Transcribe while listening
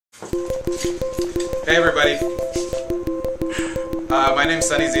Hey everybody, my name's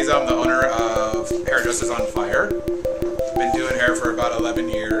Sonny Zizzo. I'm the owner of Drezzers on Fire. I've been doing hair for about 11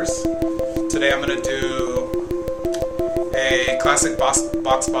 years. Today I'm going to do a classic box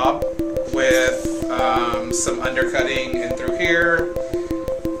bob with some undercutting in through here,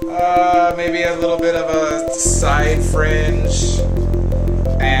 maybe a little bit of a side fringe,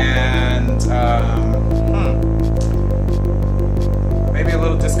 and maybe a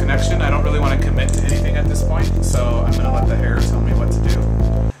little disconnection. I don't really want to commit to anything at this point, so I'm going to let the hair tell me what to do.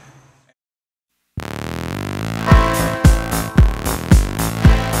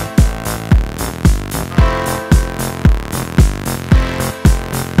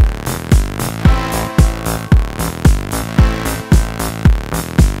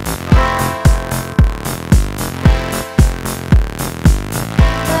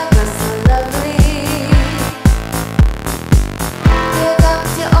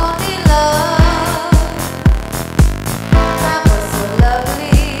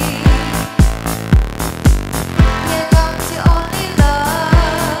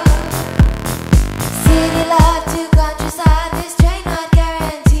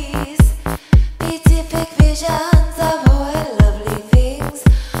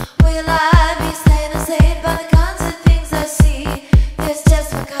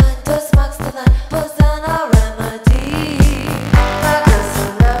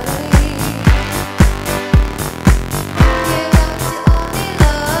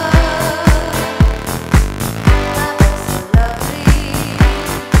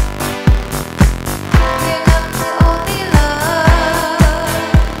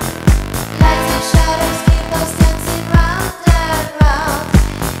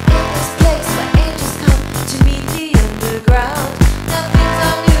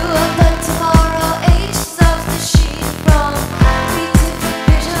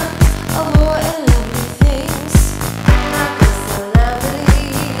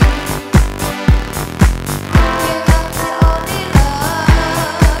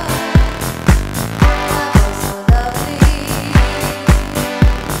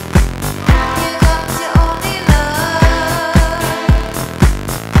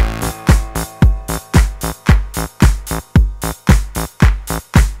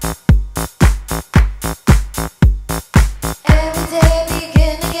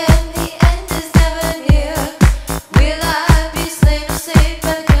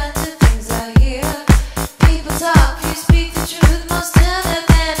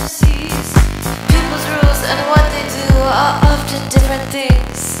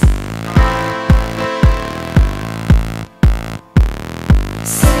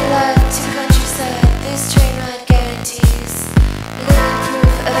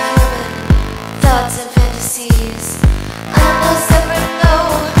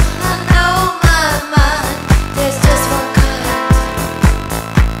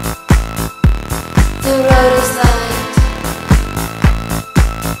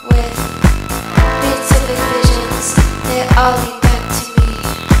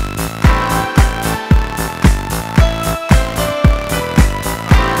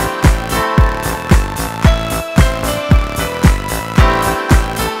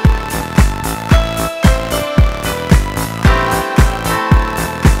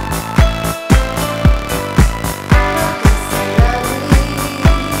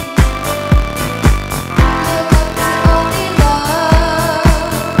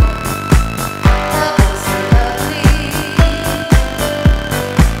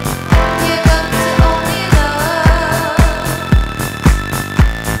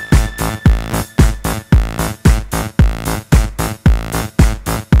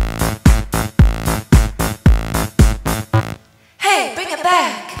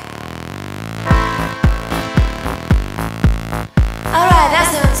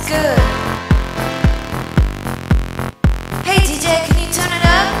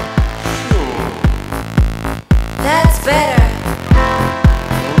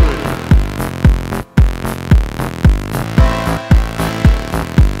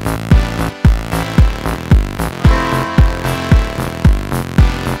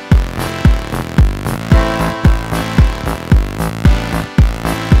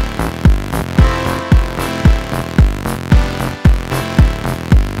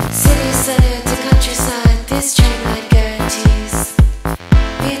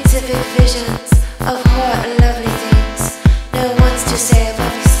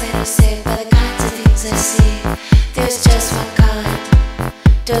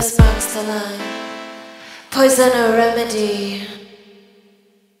 Poison or remedy.